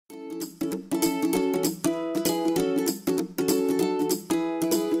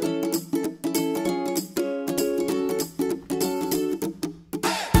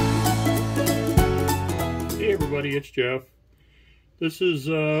it's Jeff. This is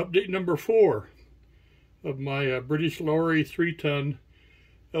update number 4 of my British Lorry 3-ton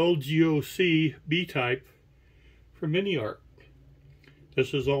LGOC B-type for MiniArt.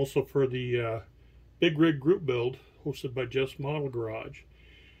 This is also for the Big Rig group build hosted by Jeff's Model Garage.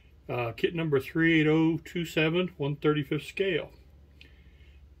 Kit number 38027, 1/35 scale.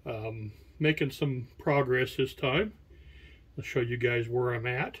 Making some progress this time. I'll show you guys where I'm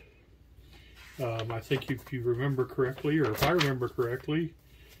at. I think if you remember correctly, or if I remember correctly,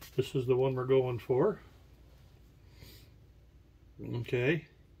 this is the one we're going for. Okay.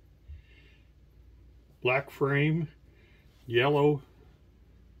 Black frame, yellow,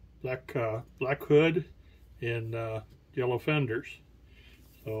 black hood, and yellow fenders.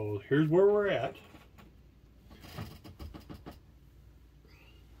 So here's where we're at.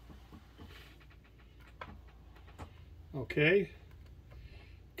 Okay.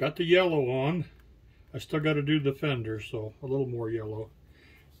 Got the yellow on. I still got to do the fenders, so a little more yellow.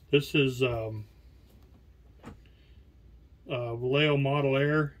 This is Vallejo Model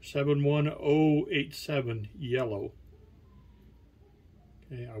Air 71087 yellow.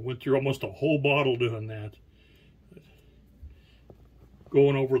 Okay, I went through almost a whole bottle doing that.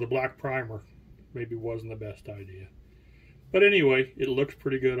 Going over the black primer maybe wasn't the best idea. But anyway, it looks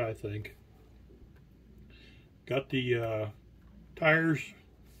pretty good, I think. Got the tires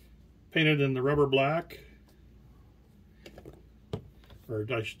painted in the rubber black, or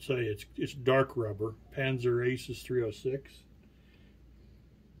I should say it's dark rubber, Panzer Aces 306.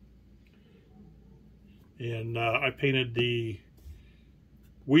 And I painted the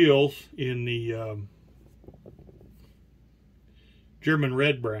wheels in the German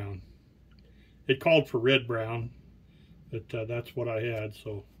red brown. It called for red brown, but that's what I had,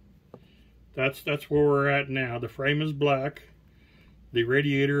 so that's where we're at now. The frame is black. The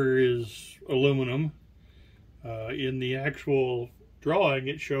radiator is aluminum. In the actual drawing,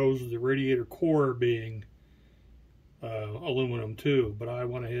 it shows the radiator core being aluminum too, but I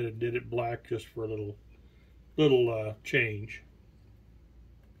went ahead and did it black just for a little change.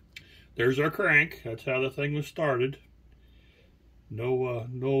 There's our crank. That's how the thing was started.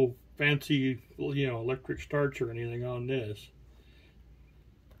 No fancy, electric starts or anything on this.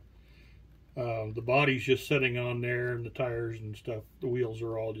 The body's just sitting on there, and the tires and stuff, the wheels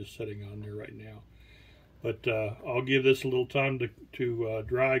are all just sitting on there right now. But I'll give this a little time to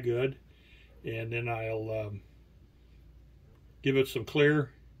dry good, and then I'll give it some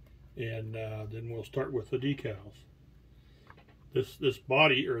clear, and then we'll start with the decals. This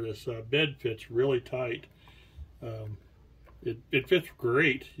body, or this bed, fits really tight. It fits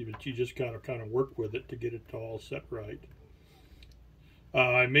great, but you just got to kind of work with it to get it all set right.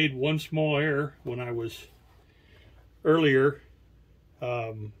 I made one small error when I was earlier.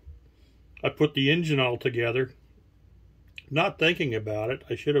 I put the engine all together, not thinking about it.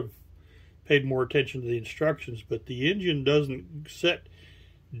 I should have paid more attention to the instructions, but the engine doesn't sit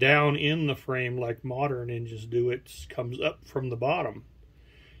down in the frame like modern engines do. It comes up from the bottom,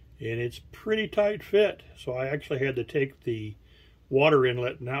 and it's pretty tight fit. So I actually had to take the water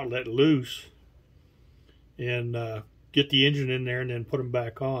inlet and outlet loose and get the engine in there and then put them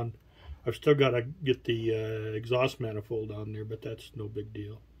back on. I've still got to get the exhaust manifold on there, but that's no big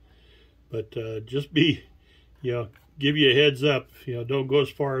deal. But just be, give you a heads up. Don't go as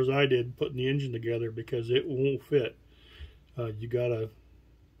far as I did putting the engine together, because it won't fit. You got to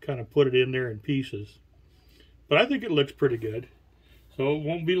kind of put it in there in pieces. But I think it looks pretty good. So it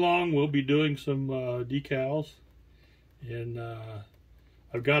won't be long. We'll be doing some decals. And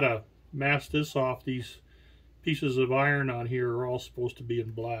I've got to mask this off. These pieces of iron on here are all supposed to be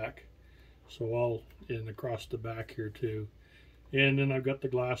in black, so and across the back here too. And then I've got the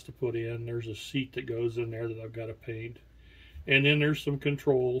glass to put in. There's a seat that goes in there that I've got to paint, and then there's some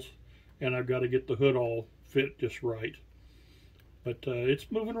controls, and I've got to get the hood all fit just right. But it's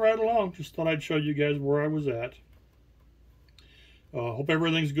moving right along. Just thought I'd show you guys where I was at. Hope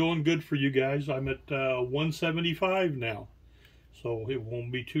everything's going good for you guys. I'm at 175 now, so it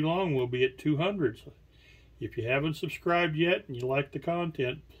won't be too long. We'll be at 200. So if you haven't subscribed yet and you like the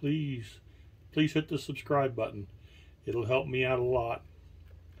content, please hit the subscribe button. It'll help me out a lot.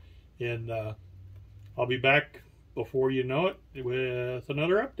 And I'll be back before you know it with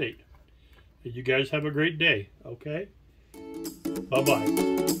another update. You guys have a great day, okay?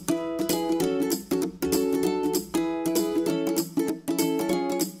 Bye-bye.